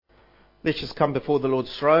Let's just come before the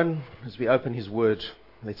Lord's throne as we open His Word.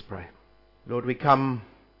 Let's pray. Lord, we come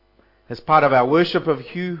as part of our worship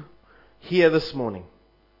of You here this morning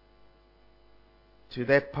to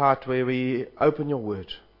that part where we open Your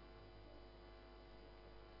Word.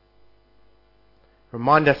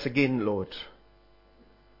 Remind us again, Lord,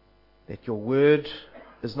 that Your Word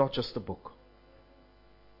is not just a book.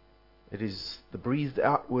 It is the breathed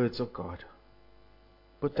out words of God,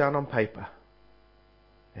 put down on paper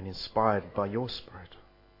and inspired by Your Spirit.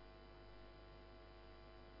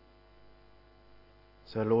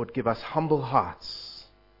 So, Lord, give us humble hearts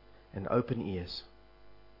and open ears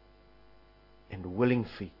and willing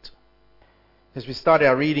feet. As we start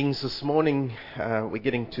our readings this morning, we're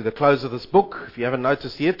getting to the close of this book. If you haven't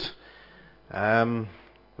noticed yet,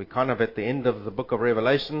 we're kind of at the end of the book of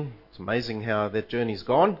Revelation. It's amazing how that journey's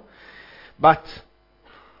gone. But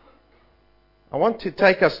I want to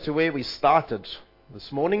take us to where we started this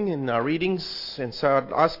morning in our readings. And so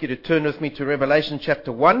I'd ask you to turn with me to Revelation chapter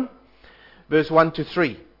 1, verse 1 to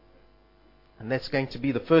 3. And that's going to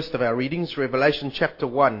be the first of our readings, Revelation chapter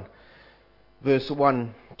 1, verse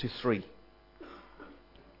 1 to 3.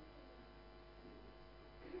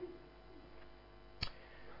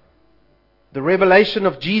 The revelation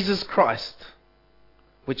of Jesus Christ,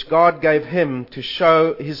 which God gave Him to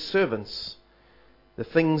show His servants the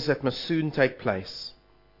things that must soon take place.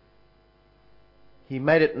 He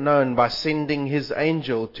made it known by sending His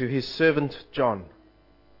angel to His servant John,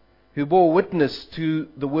 who bore witness to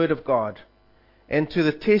the word of God and to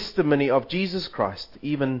the testimony of Jesus Christ,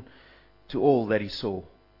 even to all that he saw.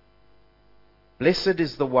 Blessed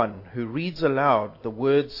is the one who reads aloud the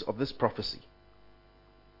words of this prophecy,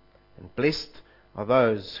 and blessed are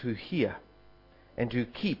those who hear and who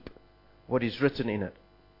keep what is written in it,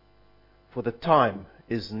 for the time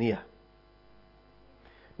is near.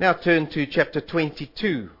 Now turn to chapter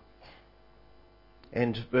 22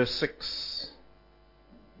 and verse 6.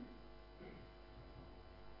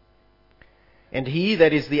 And he,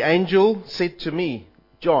 that is the angel, said to me,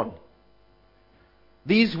 John,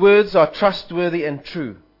 these words are trustworthy and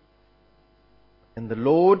true. And the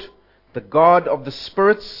Lord, the God of the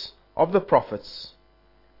spirits of the prophets,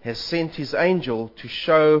 has sent His angel to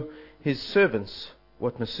show His servants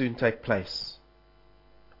what must soon take place.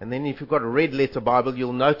 And then if you've got a red letter Bible,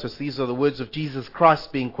 you'll notice these are the words of Jesus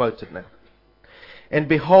Christ being quoted now. And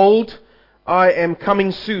behold, I am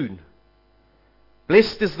coming soon.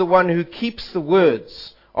 Blessed is the one who keeps the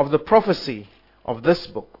words of the prophecy of this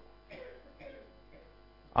book.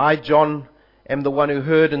 I, John, am the one who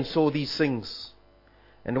heard and saw these things.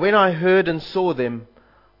 And when I heard and saw them,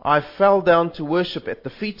 I fell down to worship at the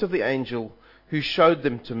feet of the angel who showed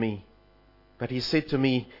them to me. But he said to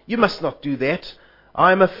me, you must not do that.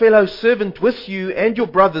 I am a fellow servant with you and your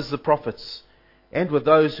brothers the prophets, and with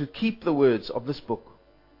those who keep the words of this book.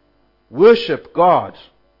 Worship God.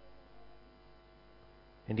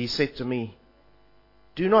 And he said to me,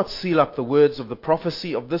 do not seal up the words of the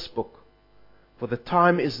prophecy of this book, for the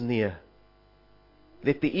time is near.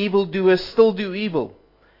 Let the evildoers still do evil,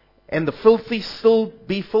 and the filthy still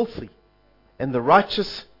be filthy, and the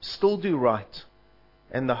righteous still do right,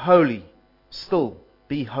 and the holy still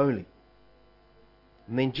be holy.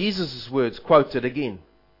 And then Jesus' words quoted again.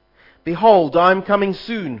 Behold, I am coming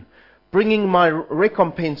soon, bringing my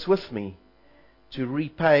recompense with me, to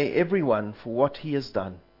repay everyone for what he has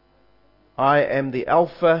done. I am the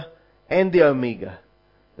Alpha and the Omega,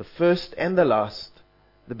 the first and the last,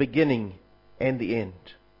 the beginning and the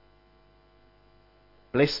end.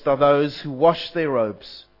 Blessed are those who wash their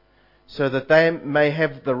robes, so that they may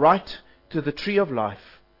have the right to the tree of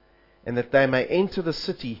life, and that they may enter the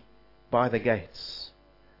city by the gates.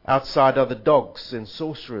 Outside are the dogs and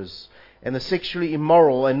sorcerers, and the sexually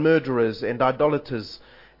immoral and murderers and idolaters,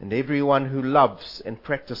 and everyone who loves and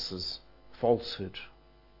practices falsehood.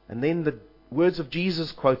 And then the words of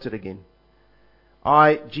Jesus quoted again.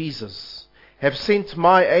 I, Jesus, have sent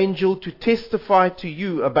my angel to testify to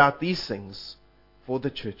you about these things for the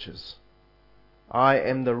churches. I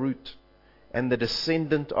am the root and the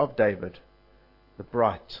descendant of David, the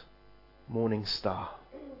bright morning star.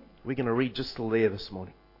 We're going to read just till there this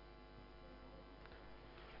morning.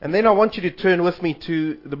 And then I want you to turn with me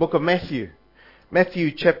to the book of Matthew. Matthew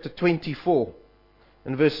chapter 24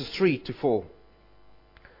 and verses 3 to 4.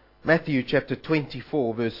 Matthew chapter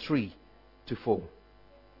 24 verse 3 to 4.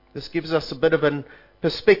 This gives us a bit of a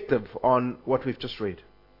perspective on what we've just read.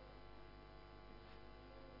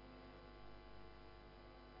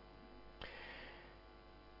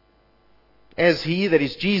 As he, that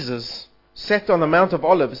is Jesus, sat on the Mount of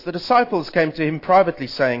Olives, the disciples came to him privately,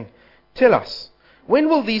 saying, Tell us, when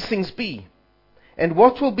will these things be? "And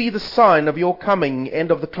what will be the sign of your coming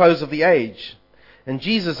and of the close of the age?" And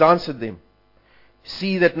Jesus answered them,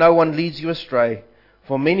 "See that no one leads you astray,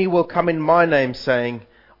 for many will come in my name, saying,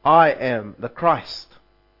 'I am the Christ.'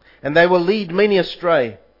 And they will lead many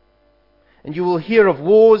astray. And you will hear of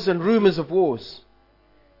wars and rumors of wars.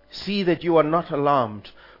 See that you are not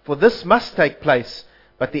alarmed, for this must take place,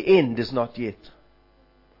 but the end is not yet.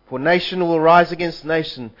 For nation will rise against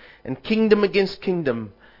nation, and kingdom against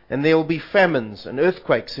kingdom, and there will be famines and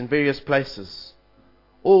earthquakes in various places.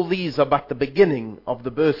 All these are but the beginning of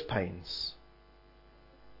the birth pains.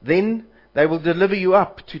 Then they will deliver you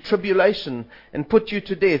up to tribulation and put you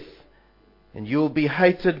to death, and you will be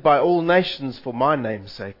hated by all nations for my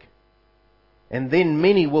name's sake. And then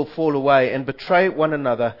many will fall away and betray one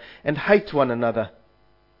another and hate one another.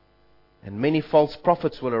 And many false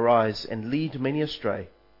prophets will arise and lead many astray.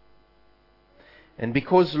 And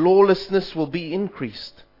because lawlessness will be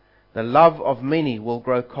increased, the love of many will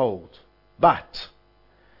grow cold. But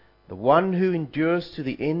the one who endures to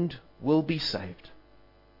the end will be saved.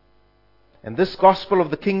 And this gospel of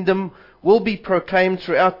the kingdom will be proclaimed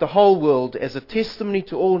throughout the whole world as a testimony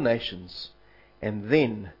to all nations, and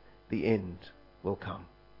then the end will come."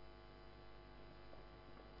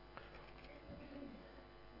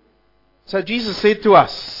 So Jesus said to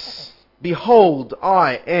us, "Behold,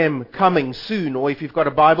 I am coming soon." Or if you've got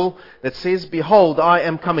a Bible that says, "Behold, I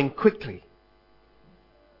am coming quickly."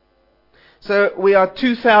 So we are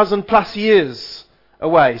 2,000 plus years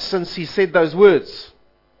away since he said those words.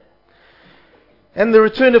 And the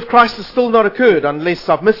return of Christ has still not occurred, unless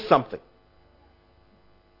I've missed something.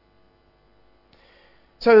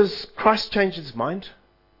 So has Christ changed his mind?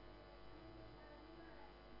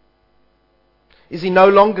 Is he no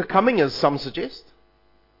longer coming, as some suggest?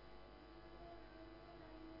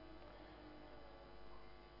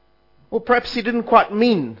 Or perhaps he didn't quite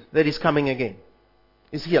mean that he's coming again.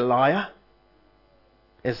 Is he a liar,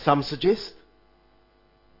 as some suggest?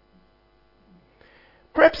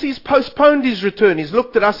 Perhaps he's postponed his return. He's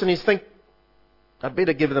looked at us and he's think, "I'd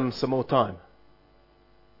better give them some more time."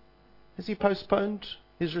 Has he postponed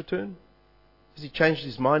his return? Has he changed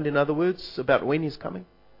his mind, in other words, about when he's coming?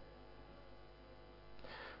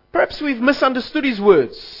 Perhaps we've misunderstood his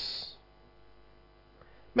words.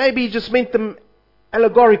 Maybe he just meant them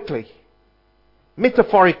allegorically,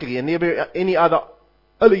 metaphorically, and any other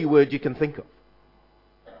ugly word you can think of.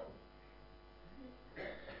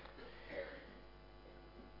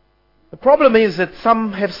 The problem is that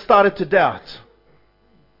some have started to doubt.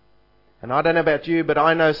 And I don't know about you, but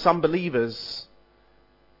I know some believers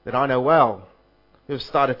that I know well who have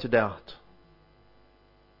started to doubt.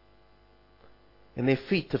 And their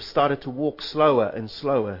feet have started to walk slower and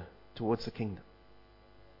slower towards the kingdom.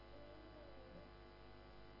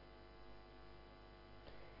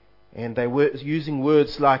 And they were using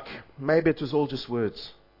words like, maybe it was all just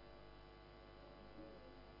words.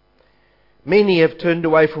 Many have turned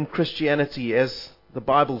away from Christianity, as the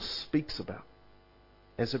Bible speaks about,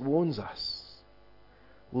 as it warns us.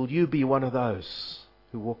 Will you be one of those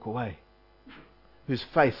who walk away, whose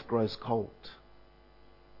faith grows cold?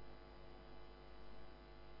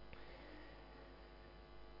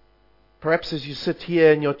 Perhaps as you sit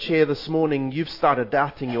here in your chair this morning, you've started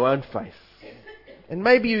doubting your own faith. And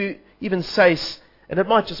maybe you even say, and it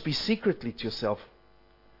might just be secretly to yourself,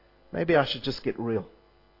 maybe I should just get real.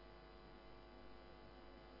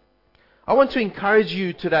 I want to encourage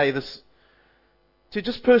you today to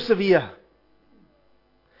just persevere.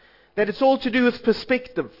 That it's all to do with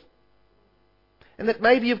perspective. And that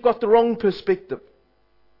maybe you've got the wrong perspective.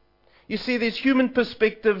 You see, there's human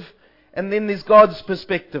perspective and then there's God's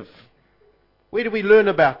perspective. Where do we learn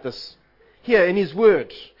about this? Here in His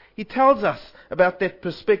Word. He tells us about that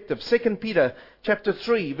perspective. 2 Peter chapter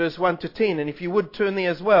 3 verse 1 to 10. And if you would turn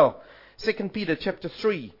there as well. 2 Peter chapter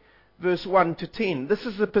 3 verse 1 to 10. This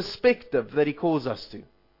is the perspective that he calls us to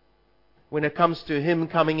when it comes to Him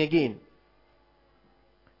coming again.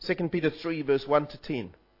 2 Peter 3 verse 1 to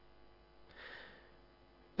 10.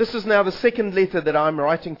 This is now the second letter that I'm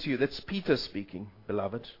writing to you. That's Peter speaking,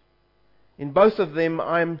 beloved. In both of them,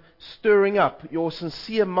 I'm stirring up your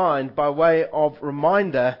sincere mind by way of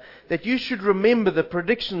reminder that you should remember the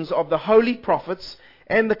predictions of the holy prophets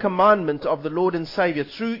and the commandment of the Lord and Savior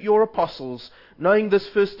through your apostles, knowing this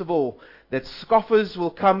first of all, that scoffers will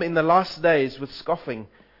come in the last days with scoffing,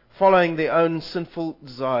 following their own sinful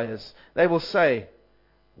desires. They will say,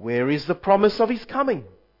 where is the promise of His coming?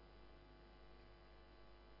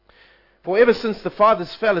 For ever since the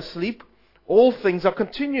fathers fell asleep, all things are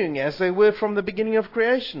continuing as they were from the beginning of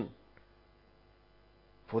creation.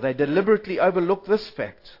 For they deliberately overlooked this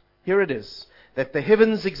fact. Here it is, that the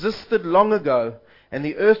heavens existed long ago, And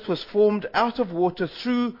the earth was formed out of water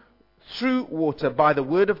through water by the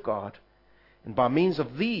word of God. And by means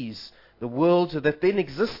of these, the world that then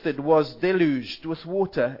existed was deluged with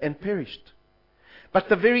water and perished. But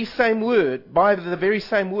by the very same word,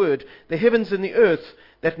 the heavens and the earth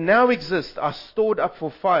that now exist are stored up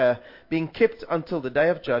for fire, being kept until the day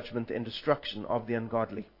of judgment and destruction of the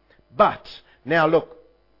ungodly. But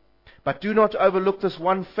do not overlook this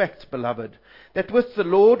one fact, beloved, that with the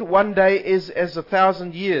Lord 1 day is as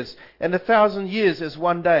 1,000 years, and 1,000 years as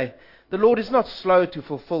 1 day. The Lord is not slow to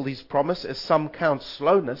fulfill His promise, as some count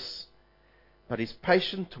slowness, but is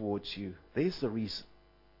patient towards you. There's the reason.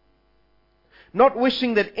 Not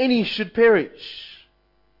wishing that any should perish,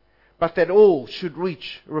 but that all should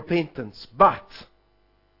reach repentance. But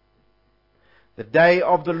the day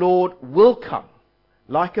of the Lord will come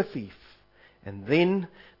like a thief, and then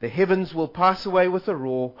the heavens will pass away with a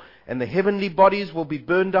roar, and the heavenly bodies will be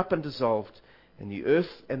burned up and dissolved, and the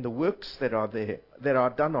earth and the works that are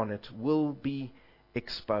done on it will be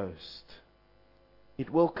exposed. It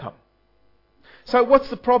will come. So what's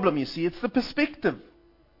the problem, you see? It's the perspective.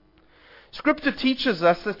 Scripture teaches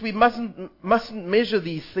us that we mustn't measure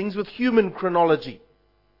these things with human chronology.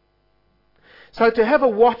 So to have a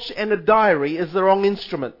watch and a diary is the wrong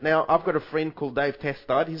instrument. Now, I've got a friend called Dave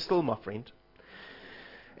Tastard. He's still my friend.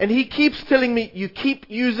 And he keeps telling me, you keep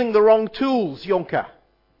using the wrong tools, Yonka.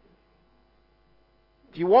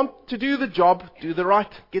 If you want to do the job, get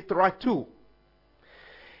the right tool.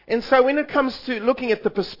 And so when it comes to looking at the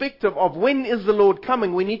perspective of when is the Lord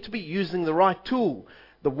coming, we need to be using the right tool.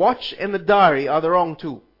 The watch and the diary are the wrong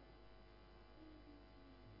tool.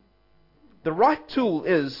 The right tool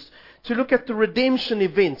is to look at the redemption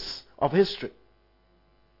events of history.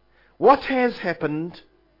 What has happened,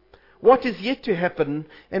 what is yet to happen,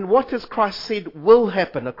 and what has Christ said will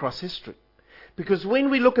happen across history. Because when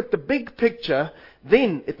we look at the big picture,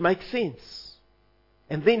 then it makes sense.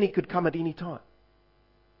 And then He could come at any time.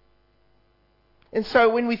 And so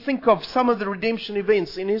when we think of some of the redemption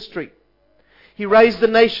events in history, He raised a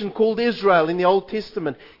nation called Israel in the Old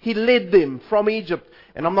Testament. He led them from Egypt.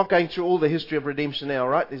 And I'm not going through all the history of redemption now,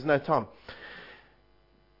 right? There's no time.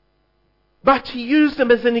 But He used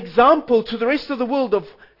them as an example to the rest of the world of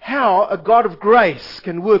how a God of grace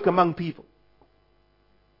can work among people.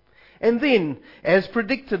 And then, as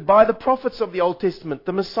predicted by the prophets of the Old Testament,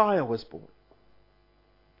 the Messiah was born.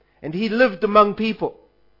 And He lived among people.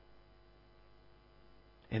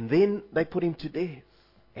 And then they put Him to death,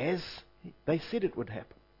 as they said it would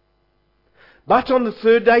happen. But on the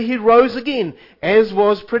third day He rose again, as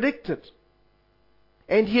was predicted.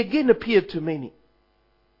 And He again appeared to many.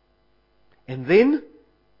 And then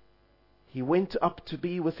He went up to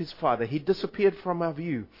be with His Father. He disappeared from our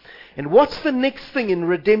view. And what's the next thing in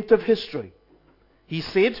redemptive history? He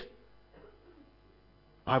said,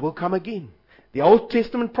 I will come again. The Old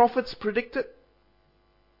Testament prophets predicted.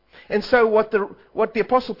 And so what the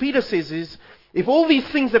Apostle Peter says is, if all these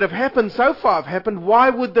things that have happened so far have happened, why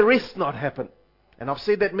would the rest not happen? And I've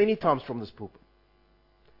said that many times from this pulpit.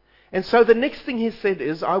 And so the next thing He said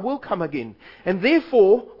is, I will come again. And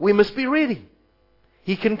therefore, we must be ready.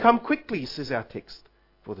 He can come quickly, says our text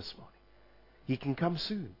for this morning. He can come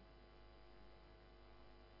soon.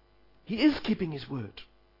 He is keeping His word.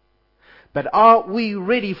 But are we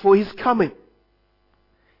ready for His coming?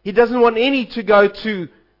 He doesn't want any to go to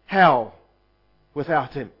hell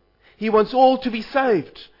without Him. He wants all to be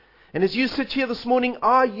saved. And as you sit here this morning,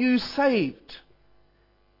 are you saved?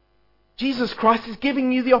 Jesus Christ is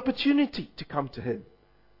giving you the opportunity to come to Him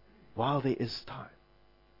while there is time.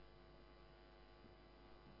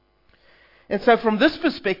 And so from this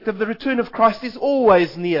perspective, the return of Christ is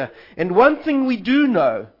always near. And one thing we do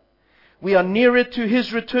know, we are nearer to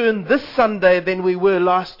His return this Sunday than we were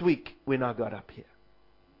last week when I got up here.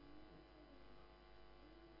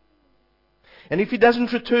 And if He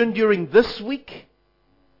doesn't return during this week,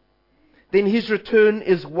 then His return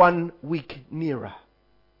is 1 week nearer.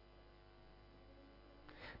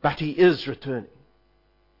 But He is returning.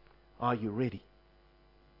 Are you ready?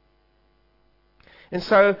 And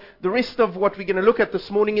so the rest of what we're going to look at this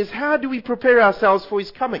morning is how do we prepare ourselves for His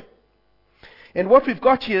coming? And what we've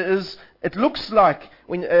got here is, it looks like,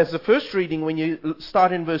 as the first reading, when you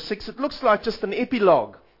start in verse 6, it looks like just an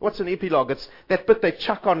epilogue. What's an epilogue? It's that bit they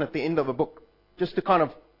chuck on at the end of a book, just to kind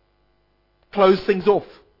of close things off.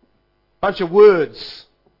 Bunch of words.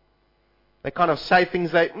 They kind of say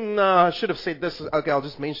things like, no, I should have said this. Okay, I'll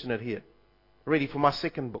just mention it here. Ready for my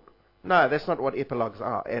second book. No, that's not what epilogues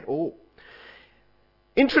are at all.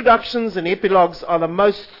 Introductions and epilogues are the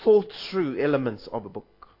most thought through elements of a book.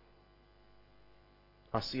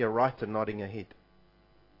 I see a writer nodding ahead.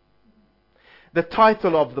 The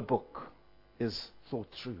title of the book is thought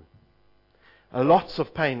through. Lots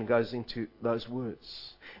of pain goes into those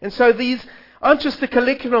words. And so these aren't just a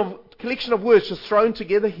collection of words just thrown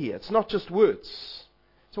together here. It's not just words.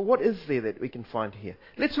 So what is there that we can find here?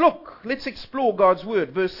 Let's look. Let's explore God's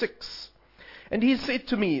word. Verse 6. And he said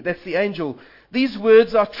to me, that's the angel, these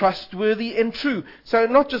words are trustworthy and true. So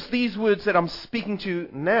not just these words that I'm speaking to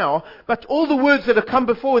now, but all the words that have come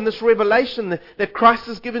before in this revelation that Christ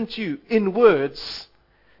has given to you in words.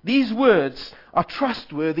 These words are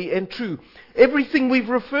trustworthy and true. Everything we've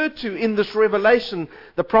referred to in this revelation,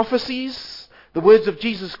 the prophecies, the words of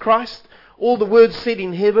Jesus Christ, all the words said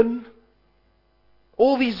in heaven,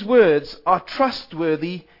 all these words are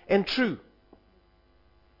trustworthy and true.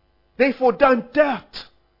 Therefore, don't doubt,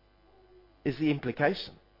 is the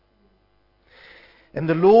implication. And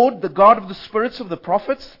the Lord, the God of the spirits of the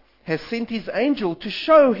prophets, has sent his angel to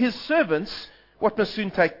show his servants what must soon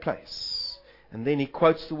take place. And then he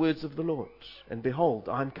quotes the words of the Lord. And behold,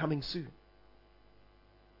 I am coming soon.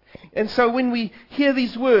 And so when we hear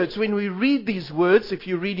these words, when we read these words, if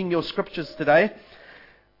you're reading your scriptures today,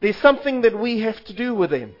 there's something that we have to do with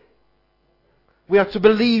them. We are to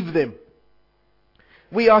believe them.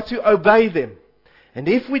 We are to obey them. And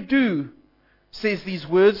if we do, says these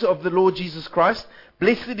words of the Lord Jesus Christ,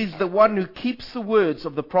 blessed is the one who keeps the words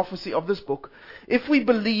of the prophecy of this book. If we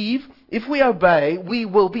believe, if we obey, we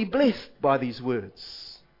will be blessed by these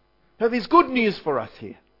words. So there's good news for us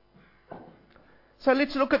here. So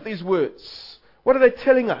let's look at these words. What are they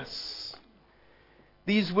telling us?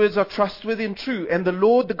 These words are trustworthy and true. And the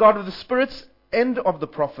Lord, the God of the spirits and of the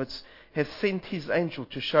prophets, has sent his angel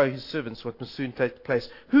to show his servants what must soon take place.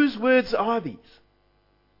 Whose words are these?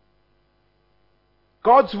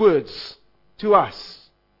 God's words to us,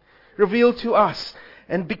 revealed to us.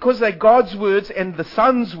 And because they're God's words and the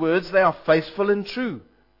Son's words, they are faithful and true,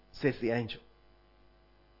 says the angel.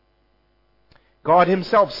 God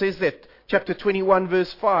himself says that. Chapter 21,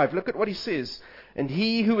 verse 5. Look at what he says. And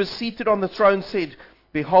he who was seated on the throne said,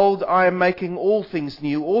 behold, I am making all things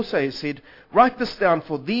new. Also he said, write this down,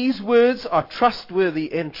 for these words are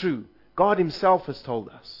trustworthy and true. God himself has told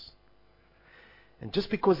us. And just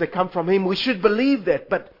because they come from him, we should believe that.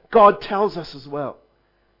 But God tells us as well.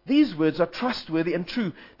 These words are trustworthy and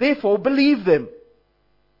true. Therefore, believe them.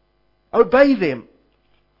 Obey them.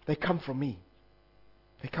 They come from me.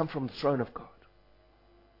 They come from the throne of God.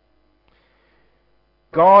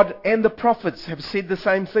 God and the prophets have said the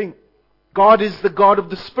same thing. God is the God of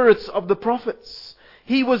the spirits of the prophets.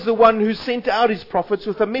 He was the one who sent out his prophets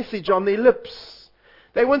with a message on their lips.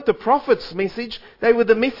 They weren't the prophets' message. They were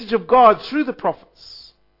the message of God through the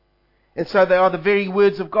prophets. And so they are the very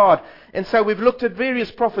words of God. And so we've looked at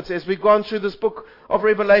various prophets as we've gone through this book of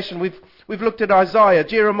Revelation. We've looked at Isaiah,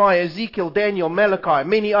 Jeremiah, Ezekiel, Daniel, Malachi,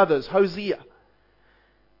 many others, Hosea.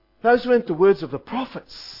 Those weren't the words of the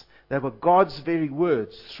prophets. They were God's very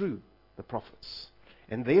words through the prophets.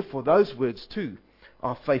 And therefore those words too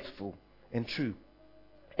are faithful and true.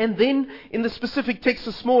 And then in the specific text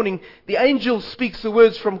this morning, the angel speaks the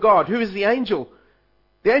words from God. Who is the angel?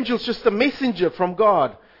 The angel is just a messenger from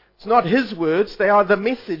God. It's not his words. They are the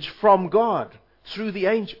message from God through the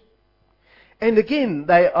angel. And again,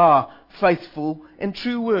 they are faithful and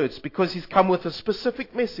true words because he's come with a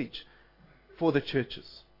specific message for the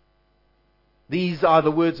churches. These are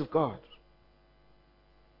the words of God.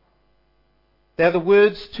 They are the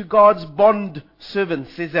words to God's bond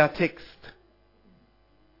servants, says our text.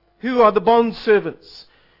 Who are the bond servants?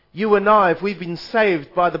 You and I, if we've been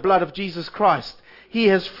saved by the blood of Jesus Christ. He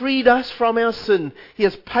has freed us from our sin. He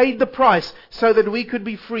has paid the price so that we could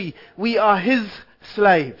be free. We are his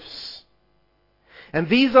slaves. And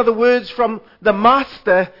these are the words from the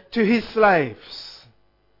master to his slaves,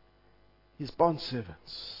 his bond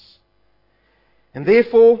servants. And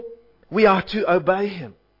therefore, we are to obey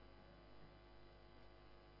him.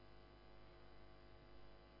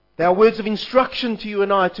 They are words of instruction to you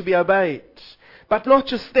and I to be obeyed. But not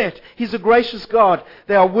just that. He's a gracious God.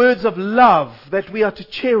 They are words of love that we are to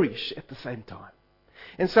cherish at the same time.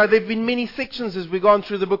 And so there have been many sections as we've gone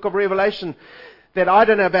through the book of Revelation that I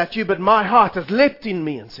don't know about you, but my heart has leapt in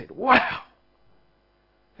me and said, wow,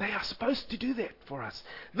 they are supposed to do that for us.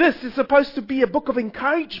 This is supposed to be a book of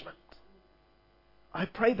encouragement. I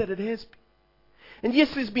pray that it has been. And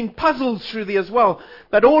yes, there's been puzzles through there as well.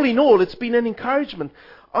 But all in all, it's been an encouragement.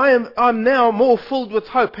 I'm now more filled with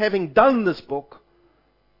hope having done this book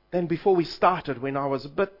than before we started when I was a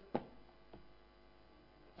bit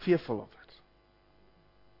fearful of it.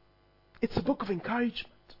 It's a book of encouragement.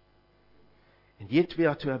 And yet we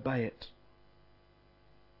are to obey it.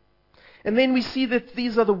 And then we see that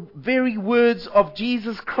these are the very words of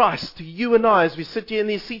Jesus Christ to you and I as we sit here in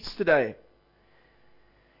these seats today.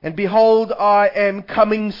 And behold, I am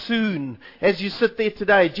coming soon. As you sit there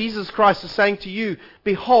today, Jesus Christ is saying to you,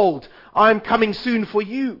 behold, I am coming soon for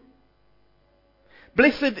you.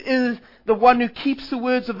 Blessed is the one who keeps the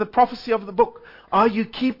words of the prophecy of the book. Are you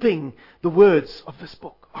keeping the words of this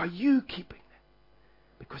book? Are you keeping them?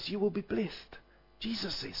 Because you will be blessed.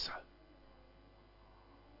 Jesus says so.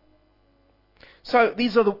 So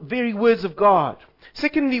these are the very words of God.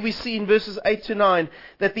 Secondly, we see in verses 8 to 9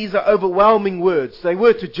 that these are overwhelming words. They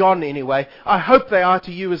were to John anyway. I hope they are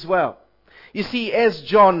to you as well. You see, as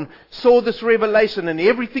John saw this revelation and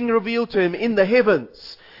everything revealed to him in the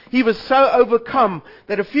heavens, he was so overcome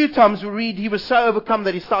that a few times we read he was so overcome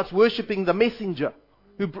that he starts worshipping the messenger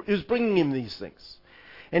who's bringing him these things.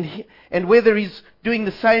 And whether he's doing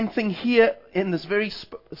the same thing here in this very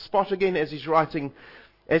spot again as he's writing,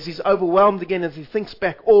 as he's overwhelmed again as he thinks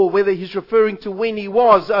back, or whether he's referring to when he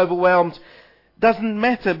was overwhelmed, doesn't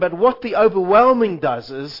matter. But what the overwhelming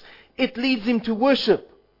does is it leads him to worship.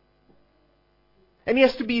 And he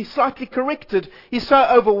has to be slightly corrected. He's so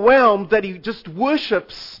overwhelmed that he just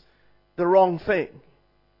worships the wrong thing.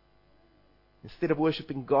 Instead of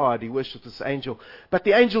worshipping God, he worships this angel. But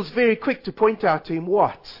the angel's very quick to point out to him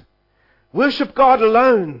what? Worship God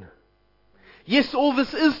alone. Yes, all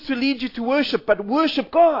this is to lead you to worship, but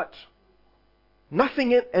worship God.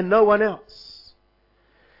 Nothing and no one else.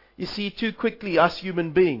 You see, too quickly us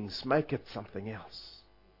human beings make it something else.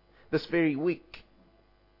 This very week,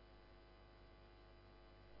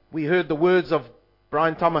 we heard the words of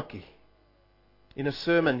Brian Tamaki in a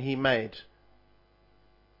sermon he made.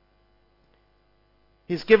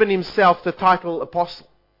 He's given himself the title apostle.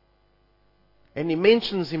 And he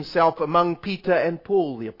mentions himself among Peter and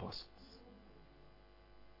Paul, the apostles.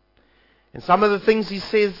 And some of the things he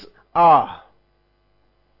says are.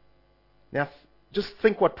 Now, just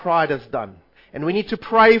think what pride has done. And we need to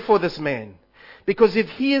pray for this man. Because if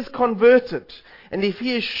he is converted, and if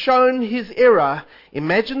he has shown his error,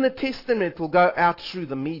 imagine the testament will go out through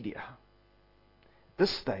the media. At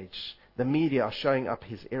this stage, the media are showing up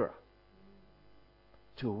his error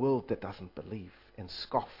to a world that doesn't believe and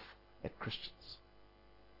scoff at Christians.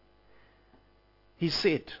 He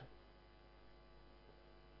said,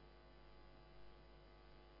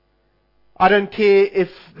 I don't care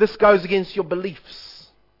if this goes against your beliefs.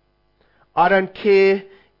 I don't care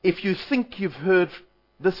if you think you've heard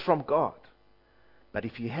this from God. But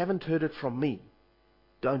if you haven't heard it from me,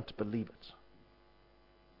 don't believe it.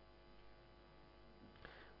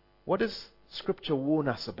 What does Scripture warn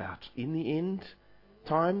us about? In the end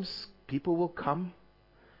times, people will come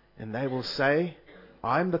and they will say,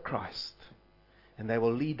 I'm the Christ. And they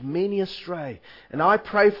will lead many astray. And I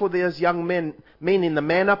pray for those young men in the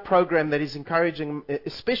Man Up program that is encouraging,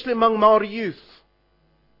 especially among Maori youth.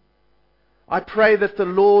 I pray that the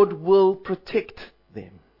Lord will protect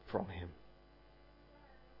them from him.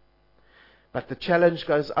 But the challenge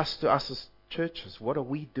goes to us as churches. What are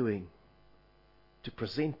we doing to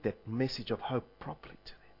present that message of hope properly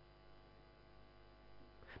to them?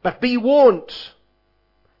 But be warned.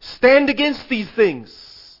 Stand against these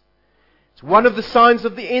things. It's one of the signs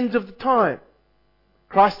of the end of the time.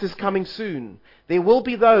 Christ is coming soon. There will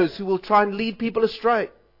be those who will try and lead people astray.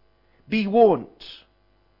 Be warned.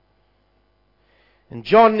 And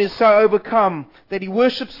John is so overcome that he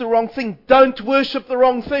worships the wrong thing. Don't worship the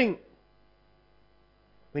wrong thing.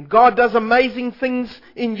 When God does amazing things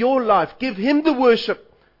in your life, give Him the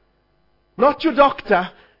worship. Not your doctor.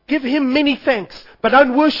 Give Him many thanks, but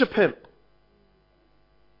don't worship Him.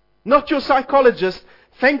 Not your psychologist.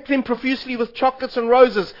 Thank them profusely with chocolates and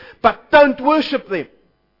roses, but don't worship them.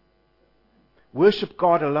 Worship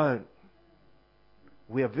God alone.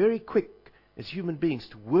 We are very quick as human beings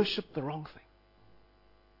to worship the wrong thing.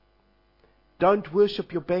 Don't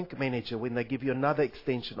worship your bank manager when they give you another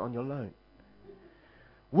extension on your loan.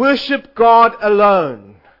 Worship God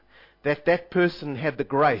alone, that person had the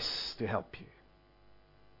grace to help you.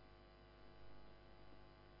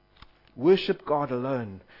 Worship God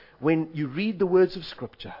alone. When you read the words of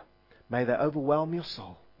Scripture, may they overwhelm your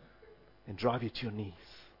soul and drive you to your knees.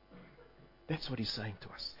 That's what He's saying to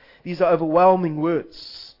us. These are overwhelming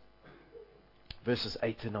words. Verses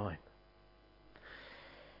 8 to 9.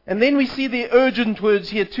 And then we see the urgent words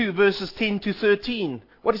here too, verses 10 to 13.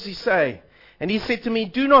 What does He say? And He said to me,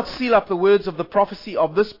 do not seal up the words of the prophecy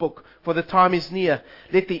of this book, for the time is near.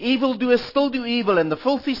 Let the evildoer still do evil, and the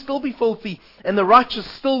filthy still be filthy, and the righteous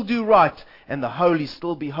still do right, and the holy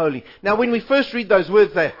still be holy. Now when we first read those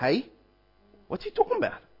words, they, hey, what's he talking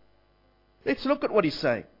about? Let's look at what he's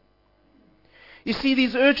saying. You see,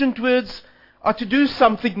 these urgent words are to do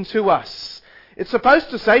something to us. It's supposed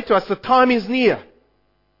to say to us, the time is near.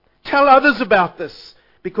 Tell others about this,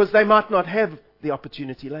 because they might not have the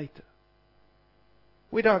opportunity later.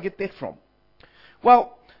 Where do I get that from?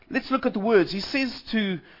 Well, let's look at the words. He says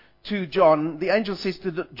to John, the angel says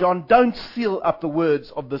to John, don't seal up the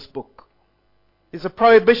words of this book. There's a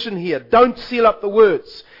prohibition here. Don't seal up the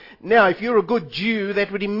words. Now, if you're a good Jew,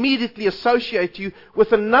 that would immediately associate you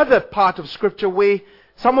with another part of Scripture where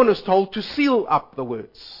someone was told to seal up the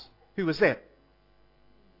words. Who was that?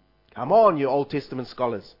 Come on, you Old Testament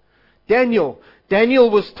scholars. Daniel. Daniel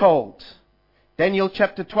was told. Daniel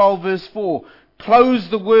chapter 12 verse 4. Close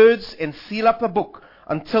the words and seal up the book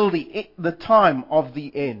until the time of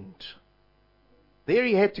the end. There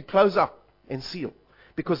he had to close up and seal,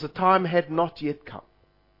 because the time had not yet come.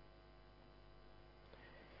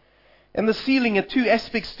 And the sealing had two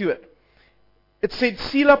aspects to it. It said,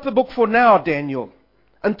 seal up the book for now, Daniel,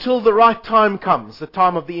 until the right time comes, the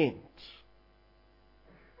time of the end.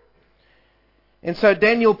 And so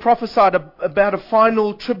Daniel prophesied about a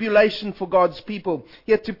final tribulation for God's people.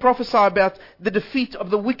 He had to prophesy about the defeat of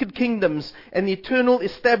the wicked kingdoms and the eternal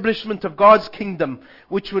establishment of God's kingdom,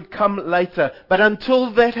 which would come later. But until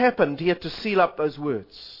that happened, he had to seal up those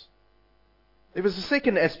words. There was a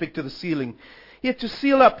second aspect to the sealing. He had to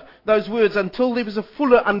seal up those words until there was a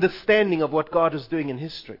fuller understanding of what God is doing in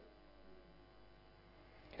history.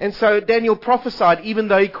 And so Daniel prophesied, even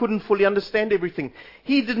though he couldn't fully understand everything.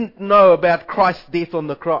 He didn't know about Christ's death on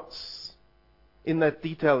the cross in that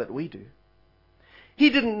detail that we do. He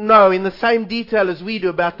didn't know in the same detail as we do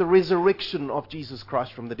about the resurrection of Jesus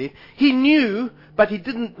Christ from the dead. He knew, but he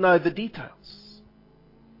didn't know the details.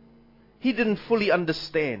 He didn't fully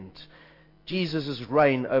understand Jesus'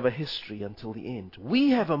 reign over history until the end. We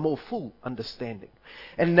have a more full understanding.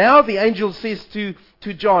 And now the angel says to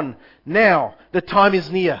John, now the time is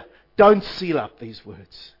near. Don't seal up these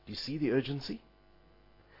words. Do you see the urgency?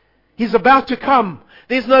 He's about to come.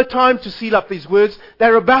 There's no time to seal up these words.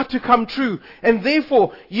 They're about to come true. And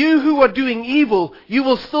therefore, you who are doing evil, you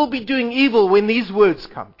will still be doing evil when these words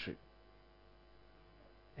come true.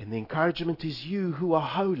 And the encouragement is you who are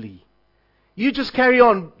holy. You just carry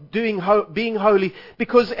on being holy,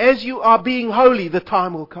 because as you are being holy, the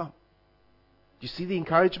time will come. Do you see the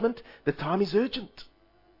encouragement? The time is urgent.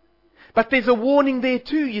 But there's a warning there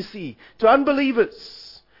too, you see, to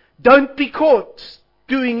unbelievers. Don't be caught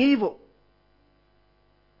doing evil.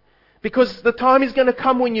 Because the time is going to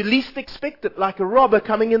come when you least expect it, like a robber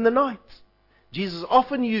coming in the night. Jesus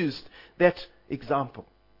often used that example.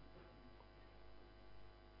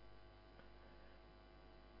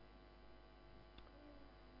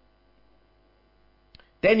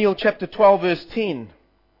 Daniel chapter 12 verse 10.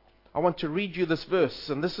 I want to read you this verse,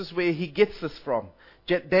 and this is where he gets this from.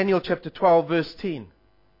 Daniel chapter 12 verse 10.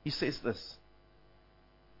 He says this.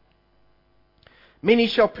 Many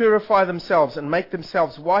shall purify themselves and make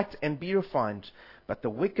themselves white and be refined, but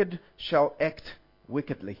the wicked shall act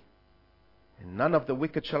wickedly. And none of the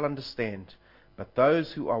wicked shall understand, but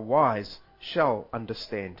those who are wise shall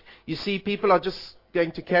understand. You see, people are just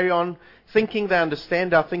going to carry on thinking they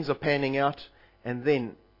understand how things are panning out, and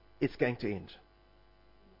then it's going to end.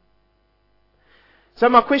 So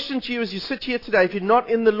my question to you as you sit here today, if you're not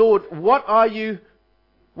in the Lord, what are you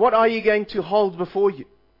going to hold before you?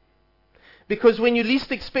 Because when you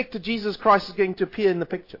least expect it, Jesus Christ is going to appear in the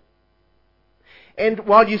picture. And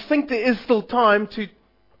while you think there is still time to,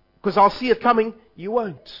 because I'll see it coming, you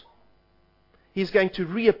won't. He's going to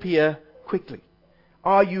reappear quickly.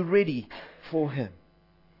 Are you ready for Him?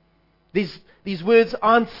 These words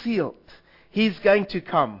aren't sealed. He's going to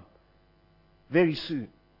come very soon.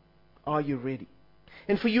 Are you ready?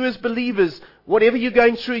 And for you as believers, whatever you're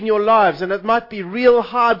going through in your lives, and it might be real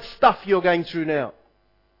hard stuff you're going through now,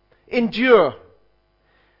 endure.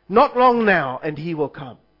 Not long now, and He will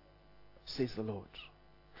come, says the Lord.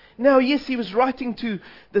 Now, yes, he was writing to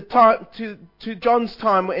John's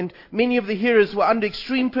time, and many of the hearers were under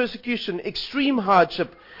extreme persecution, extreme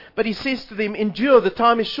hardship. But he says to them, endure, the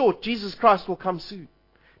time is short. Jesus Christ will come soon.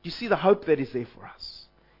 Do you see the hope that is there for us?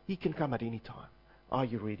 He can come at any time. Are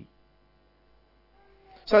you ready?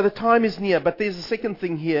 So the time is near, but there's a second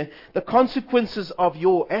thing here. The consequences of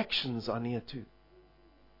your actions are near too.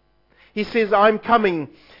 He says, I'm coming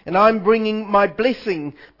and I'm bringing my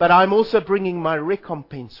blessing, but I'm also bringing my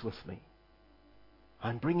recompense with me.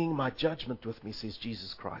 I'm bringing my judgment with me, says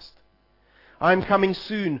Jesus Christ. I'm coming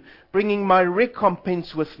soon, bringing my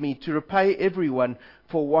recompense with me to repay everyone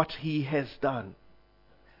for what he has done.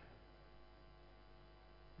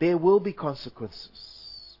 There will be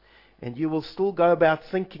consequences. And you will still go about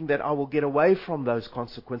thinking that I will get away from those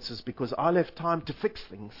consequences because I'll have time to fix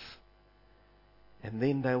things. And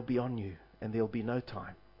then they'll be on you, and there'll be no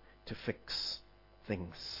time to fix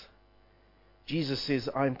things. Jesus says,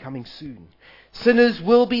 I am coming soon. Sinners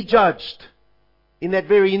will be judged in that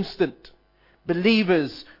very instant.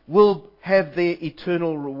 Believers will have their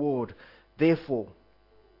eternal reward. Therefore,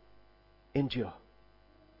 endure.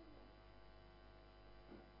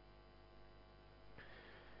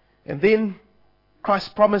 And then Christ's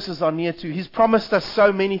promises are near to. He's promised us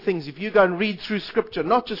so many things. If you go and read through Scripture,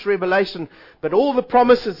 not just Revelation, but all the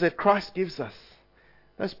promises that Christ gives us,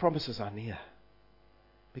 those promises are near.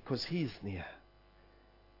 Because He's near.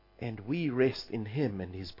 And we rest in Him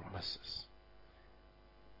and His promises.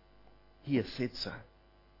 He has said so.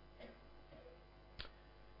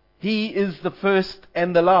 He is the first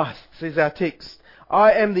and the last, says our text.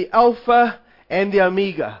 I am the Alpha and the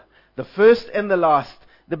Omega, the first and the last,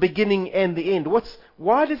 the beginning and the end.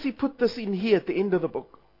 Why does He put this in here at the end of the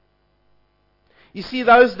book? You see,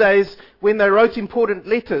 those days when they wrote important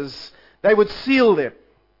letters, they would seal them.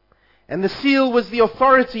 And the seal was the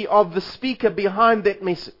authority of the speaker behind that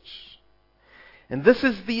message. And this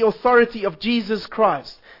is the authority of Jesus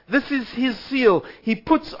Christ. This is His seal. He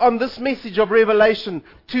puts on this message of revelation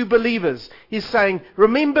to believers. He's saying,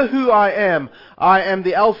 remember who I am. I am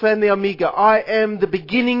the Alpha and the Omega. I am the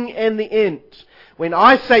beginning and the end. When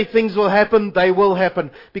I say things will happen, they will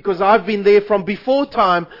happen. Because I've been there from before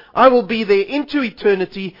time. I will be there into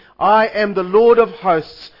eternity. I am the Lord of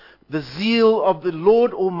hosts. The zeal of the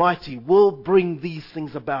Lord Almighty will bring these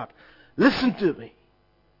things about. Listen to me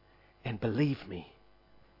and believe me.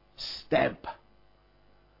 Stamp.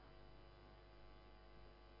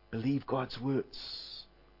 Believe God's words.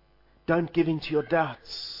 Don't give in to your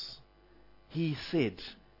doubts. He said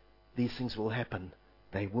these things will happen.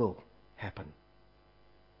 They will happen.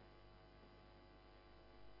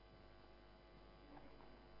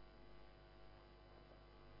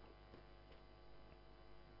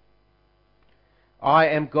 I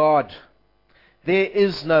am God. There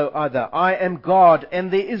is no other. I am God,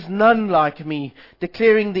 and there is none like me,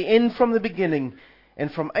 declaring the end from the beginning,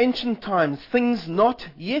 and from ancient times things not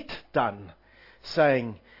yet done,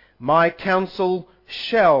 saying, my counsel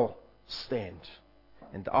shall stand,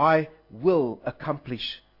 and I will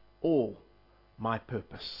accomplish all my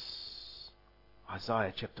purpose.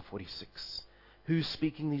 Isaiah chapter 46. Who's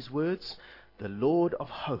speaking these words? The Lord of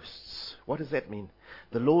hosts. What does that mean?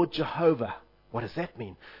 The Lord Jehovah. What does that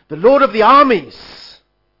mean? The Lord of the armies,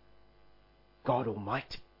 God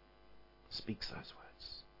Almighty, speaks those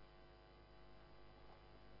words.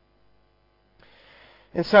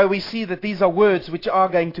 And so we see that these are words which are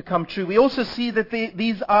going to come true. We also see that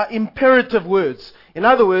these are imperative words. In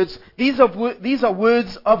other words, these are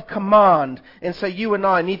words of command. And so you and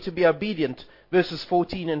I need to be obedient. Verses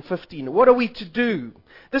 14 and 15. What are we to do?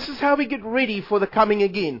 This is how we get ready for the coming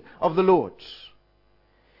again of the Lord.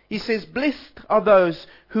 He says, blessed are those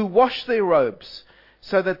who wash their robes,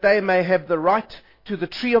 so that they may have the right to the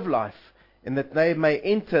tree of life, and that they may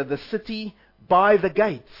enter the city by the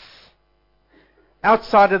gates.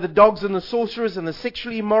 Outside are the dogs and the sorcerers and the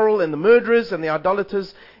sexually immoral and the murderers and the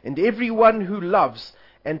idolaters and everyone who loves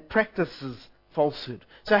and practices falsehood.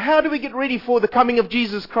 So how do we get ready for the coming of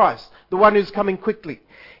Jesus Christ, the one who's coming quickly?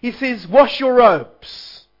 He says, wash your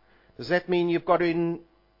robes. Does that mean you've got to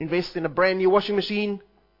invest in a brand new washing machine?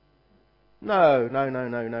 No.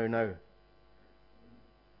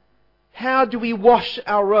 How do we wash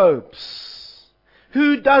our robes?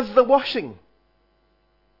 Who does the washing?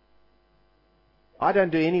 I don't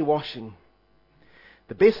do any washing.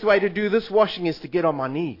 The best way to do this washing is to get on my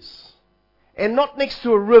knees. And not next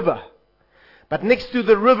to a river, but next to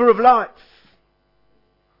the river of life.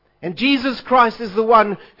 And Jesus Christ is the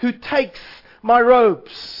one who takes my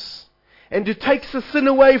robes and who takes the sin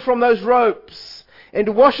away from those robes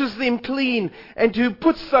and washes them clean, and who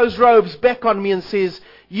puts those robes back on me and says,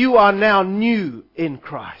 you are now new in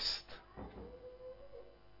Christ.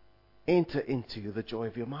 Enter into the joy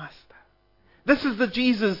of your master. This is the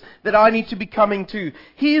Jesus that I need to be coming to.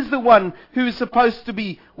 He is the one who is supposed to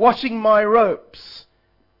be washing my robes.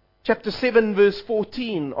 Chapter 7 verse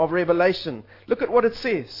 14 of Revelation. Look at what it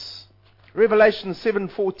says. Revelation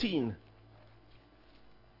 7:14.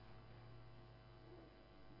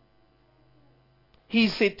 He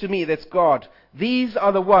said to me, that's God, these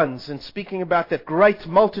are the ones, and speaking about that great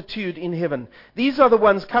multitude in heaven, these are the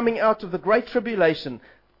ones coming out of the great tribulation.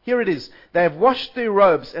 Here it is. They have washed their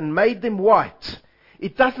robes and made them white.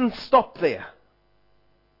 It doesn't stop there.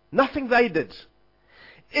 Nothing they did.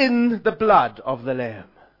 In the blood of the Lamb.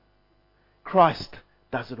 Christ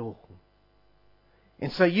does it all.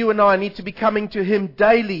 And so you and I need to be coming to Him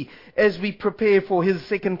daily as we prepare for His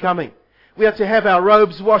second coming. We are to have our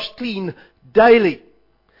robes washed clean daily.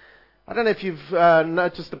 I don't know if you've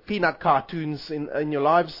noticed the Peanut cartoons in your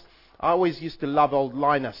lives. I always used to love old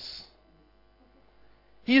Linus.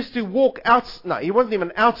 He used to walk out, no, he wasn't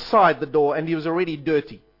even outside the door and he was already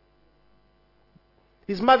dirty.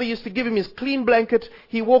 His mother used to give him his clean blanket.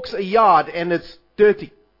 He walks a yard and it's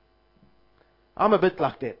dirty. I'm a bit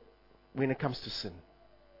like that when it comes to sin.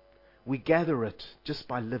 We gather it just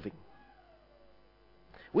by living.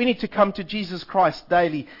 We need to come to Jesus Christ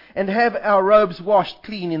daily and have our robes washed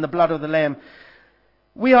clean in the blood of the Lamb.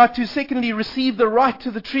 We are to secondly receive the right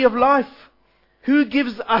to the tree of life. Who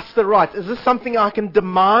gives us the right? Is this something I can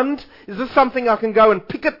demand? Is this something I can go and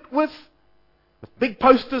pick it with? With big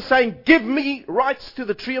posters saying, give me rights to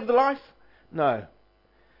the tree of the life? No.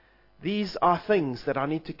 These are things that I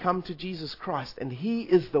need to come to Jesus Christ, and He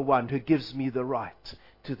is the one who gives me the right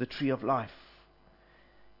to the tree of life,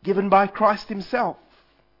 given by Christ Himself.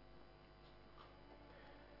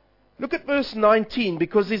 Look at verse 19,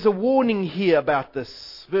 because there's a warning here about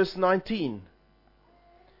this. Verse 19.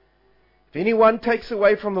 If anyone takes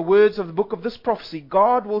away from the words of the book of this prophecy,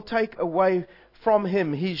 God will take away from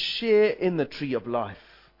him his share in the tree of life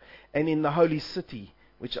and in the holy city,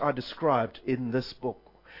 which I described in this book.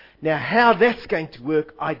 Now, how that's going to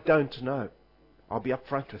work, I don't know. I'll be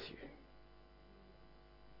upfront with you.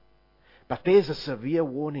 But there's a severe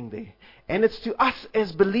warning there. And it's to us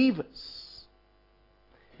as believers.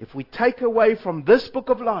 If we take away from this book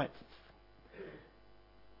of life,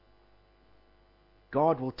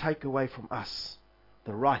 God will take away from us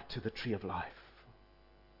the right to the tree of life.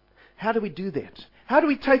 How do we do that? How do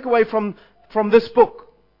we take away from this book?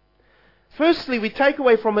 Firstly, we take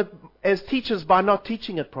away from it as teachers by not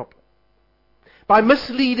teaching it properly. By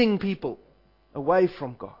misleading people away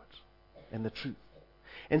from God and the truth.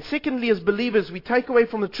 And secondly, as believers, we take away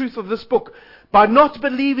from the truth of this book by not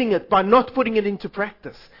believing it, by not putting it into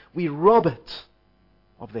practice. We rob it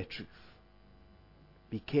of that truth.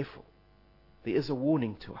 Be careful. There is a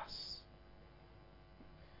warning to us.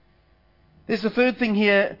 There's a third thing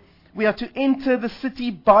here. We are to enter the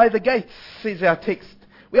city by the gates, says our text.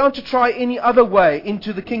 We aren't to try any other way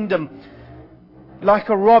into the kingdom, like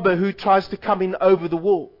a robber who tries to come in over the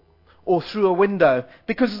wall or through a window,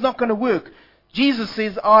 because it's not going to work. Jesus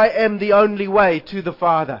says, I am the only way to the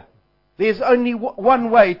Father. There's only one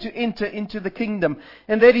way to enter into the kingdom,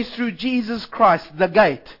 and that is through Jesus Christ, the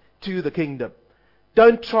gate to the kingdom.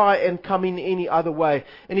 Don't try and come in any other way.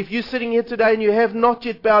 And if you're sitting here today and you have not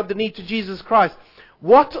yet bowed the knee to Jesus Christ,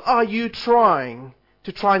 what are you trying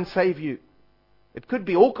and save you? It could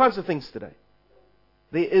be all kinds of things today.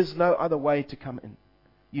 There is no other way to come in.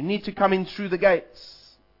 You need to come in through the gates.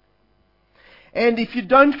 And if you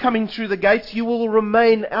don't come in through the gates, you will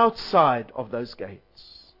remain outside of those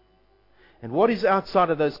gates. And what is outside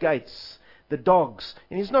of those gates? The dogs.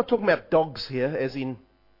 And he's not talking about dogs here, as in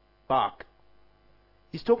bark.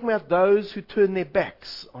 He's talking about those who turn their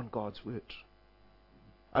backs on God's word.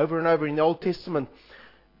 Over and over in the Old Testament,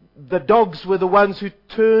 the dogs were the ones who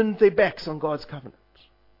turned their backs on God's covenant.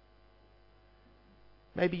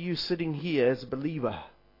 Maybe you're sitting here as a believer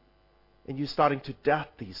and you're starting to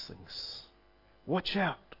doubt these things. Watch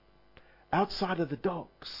out. Outside of the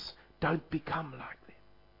dogs, don't become like them.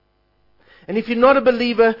 And if you're not a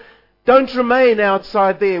believer, don't remain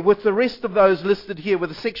outside there with the rest of those listed here, with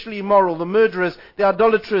the sexually immoral, the murderers, the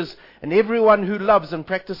idolaters, and everyone who loves and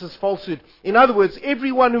practices falsehood. In other words,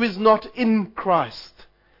 everyone who is not in Christ.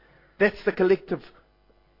 That's the collective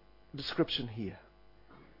description here.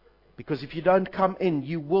 Because if you don't come in,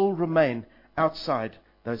 you will remain outside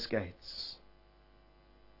those gates.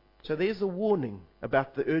 So there's a warning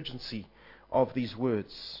about the urgency of these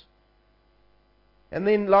words. And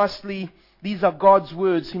then lastly, these are God's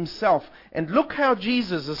words Himself. And look how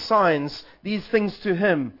Jesus assigns these things to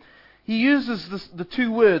Him. He uses the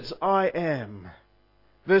two words, I am.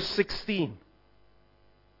 Verse 16.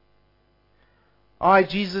 I,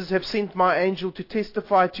 Jesus, have sent my angel to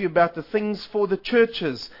testify to you about the things for the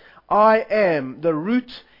churches. I am the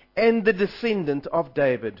root and the descendant of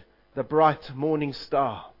David, the bright morning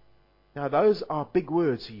star. Now those are big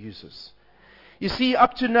words He uses. You see,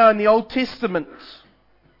 up to now in the Old Testament,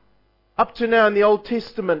 the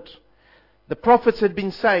prophets had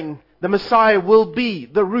been saying the Messiah will be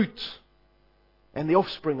the root and the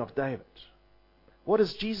offspring of David. What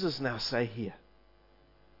does Jesus now say here?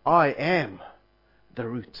 I am the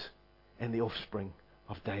root and the offspring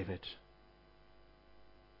of David.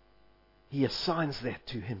 He assigns that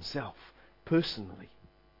to Himself personally.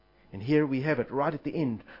 And here we have it right at the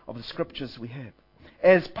end of the scriptures we have.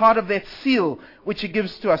 as part of that seal which He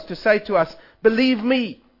gives to us, to say to us, believe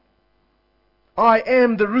me, I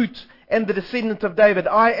am the root and the descendant of David.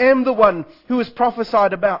 I am the one who is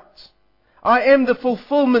prophesied about. I am the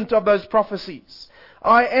fulfillment of those prophecies.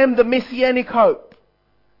 I am the messianic hope.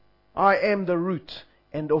 I am the root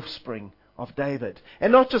and offspring of David.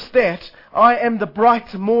 And not just that, I am the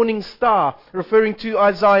bright morning star, referring to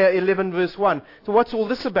Isaiah 11 verse 1. So what's all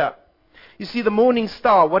this about? You see, the morning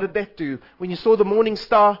star, what did that do? When you saw the morning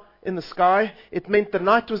star in the sky, it meant the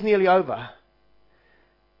night was nearly over.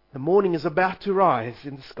 The morning is about to rise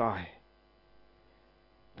in the sky.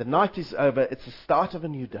 The night is over. It's the start of a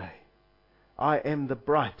new day. I am the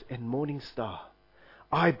bright and morning star.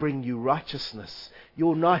 I bring you righteousness.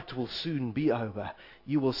 Your night will soon be over.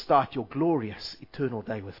 You will start your glorious eternal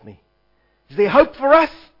day with me. Is there hope for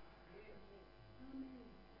us?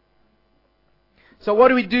 So what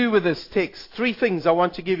do we do with this text? 3 things I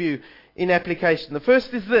want to give you in application. The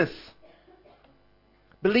first is this.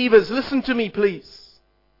 Believers, listen to me, please.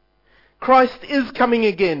 Christ is coming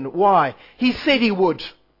again. Why? He said He would.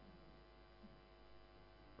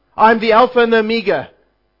 I'm the Alpha and the Omega.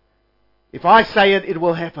 If I say it, it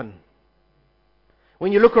will happen.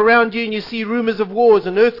 When you look around you and you see rumors of wars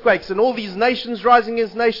and earthquakes and all these nations rising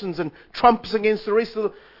against nations and Trumps against the rest of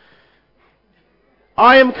the...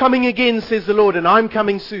 I am coming again, says the Lord, and I'm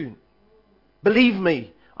coming soon. Believe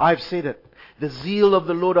me, I've said it. The zeal of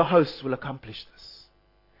the Lord of hosts will accomplish this.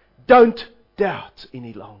 Don't doubt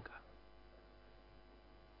any longer.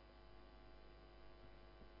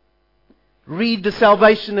 Read the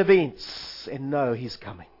salvation events and know He's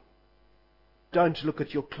coming. Don't look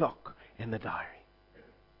at your clock and the diary.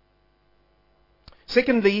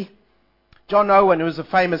 Secondly, John Owen, who was a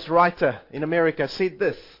famous writer in America, said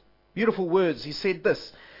this. Beautiful words. He said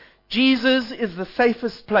this. Jesus is the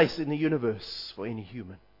safest place in the universe for any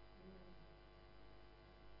human.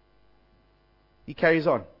 He carries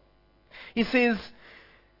on. He says,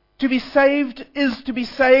 to be saved is to be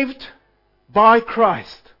saved by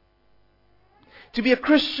Christ. To be a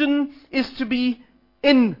Christian is to be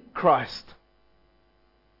in Christ.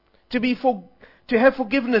 To have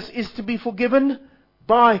forgiveness is to be forgiven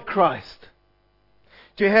by Christ.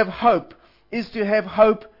 To have hope is to have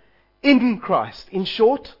hope in Christ. In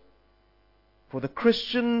short, for the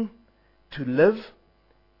Christian to live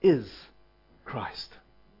is Christ.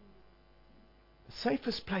 The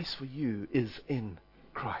safest place for you is in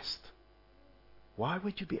Christ. Why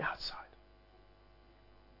would you be outside?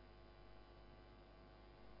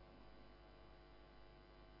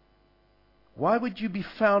 Why would you be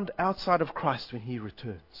found outside of Christ when He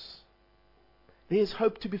returns? There's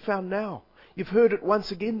hope to be found now. You've heard it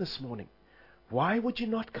once again this morning. Why would you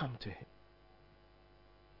not come to Him?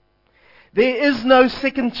 There is no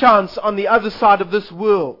second chance on the other side of this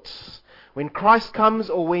world. When Christ comes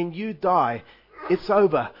or when you die, it's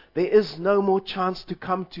over. There is no more chance to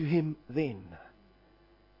come to Him then.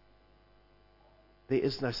 There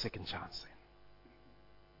is no second chance then.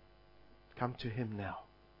 Come to Him now.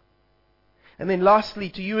 And then lastly,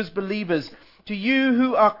 to you as believers, to you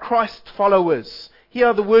who are Christ followers, here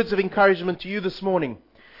are the words of encouragement to you this morning.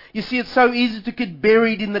 You see, it's so easy to get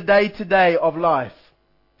buried in the day-to-day of life.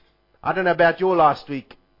 I don't know about your last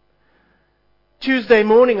week. Tuesday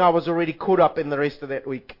morning I was already caught up in the rest of that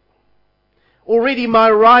week. Already my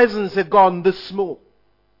horizons had gone this small.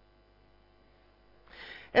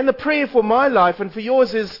 And the prayer for my life and for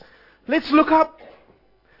yours is, let's look up.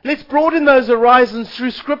 Let's broaden those horizons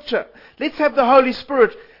through Scripture. Let's have the Holy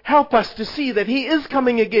Spirit help us to see that He is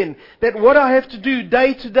coming again. That what I have to do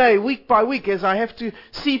day to day, week by week, as I have to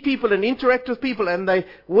see people and interact with people and they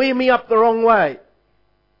wear me up the wrong way.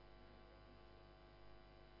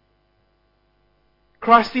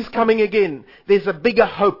 Christ is coming again. There's a bigger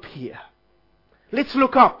hope here. Let's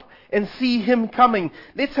look up and see Him coming.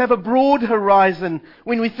 Let's have a broad horizon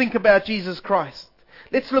when we think about Jesus Christ.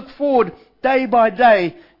 Let's look forward day by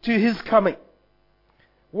day to His coming.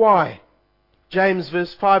 Why? James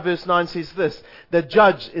 5 verse 9 says this, the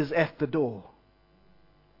judge is at the door.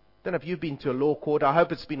 Don't know if you've been to a law court. I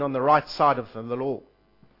hope it's been on the right side of the law.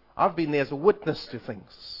 I've been there as a witness to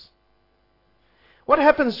things. What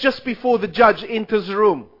happens just before the judge enters the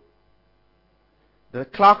room? The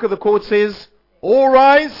clerk of the court says, all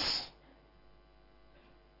rise.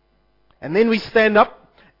 And then we stand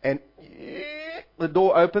up and the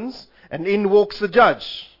door opens and in walks the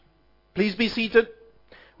judge. Please be seated.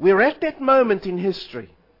 We're at that moment in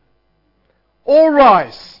history. All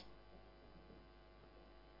rise.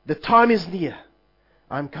 The time is near.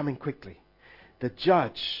 I'm coming quickly. The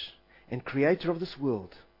judge and creator of this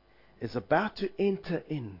world is about to enter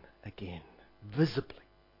in again, visibly.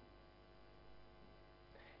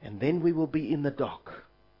 And then we will be in the dock,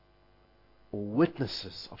 or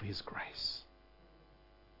witnesses of His grace.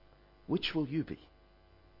 Which will you be?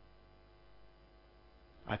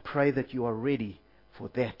 I pray that you are ready for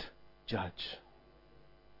that judge.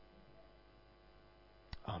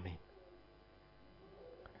 Amen.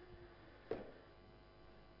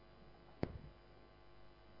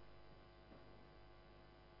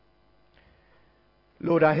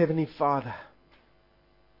 Lord, our Heavenly Father,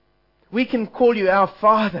 we can call you our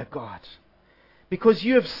Father, God, because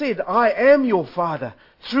you have said, I am your Father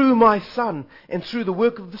through my Son and through the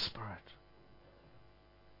work of the Spirit.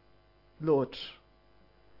 Lord,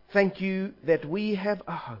 thank you that we have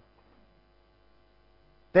a hope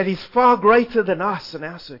that is far greater than us and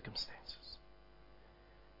our circumstances.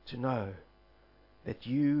 To know that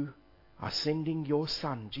you are sending your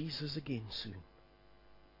Son, Jesus, again soon.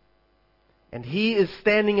 And He is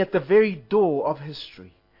standing at the very door of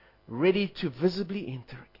history, ready to visibly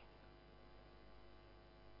enter again.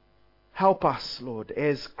 Help us, Lord,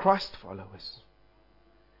 as Christ followers,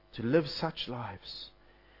 to live such lives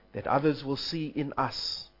that others will see in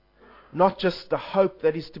us not just the hope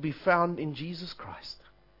that is to be found in Jesus Christ,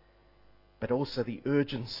 but also the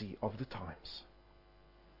urgency of the times.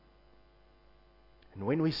 And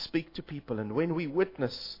when we speak to people, and when we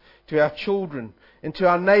witness to our children, and to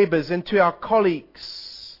our neighbors, and to our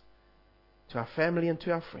colleagues, to our family and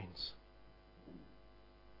to our friends,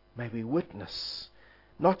 may we witness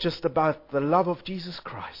not just about the love of Jesus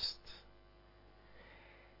Christ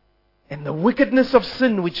and the wickedness of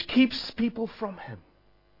sin which keeps people from Him,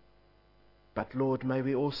 but Lord, may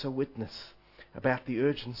we also witness about the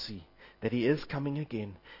urgency that He is coming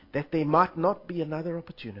again, that there might not be another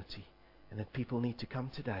opportunity, and that people need to come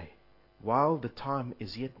today while the time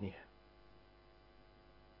is yet near.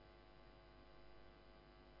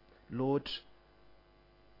 Lord,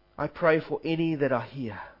 I pray for any that are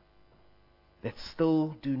here that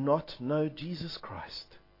still do not know Jesus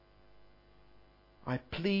Christ. I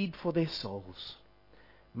plead for their souls.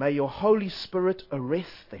 May your Holy Spirit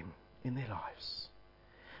arrest them in their lives.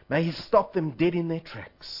 May He stop them dead in their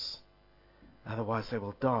tracks. Otherwise they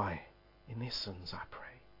will die in their sins, I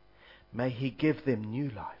pray. May He give them new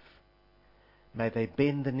life. May they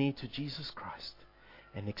bend the knee to Jesus Christ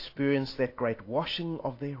and experience that great washing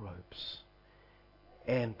of their robes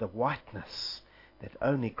and the whiteness that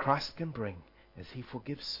only Christ can bring as He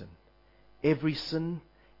forgives sin. Every sin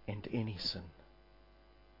and any sin.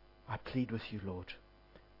 I plead with you, Lord,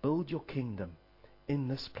 build your kingdom in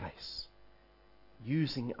this place,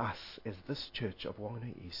 using us as this church of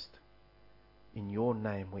Whanganui East. In your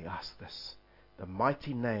name we ask this, the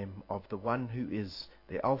mighty name of the one who is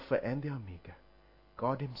the Alpha and the Omega,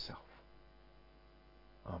 God Himself.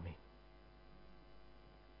 Amen.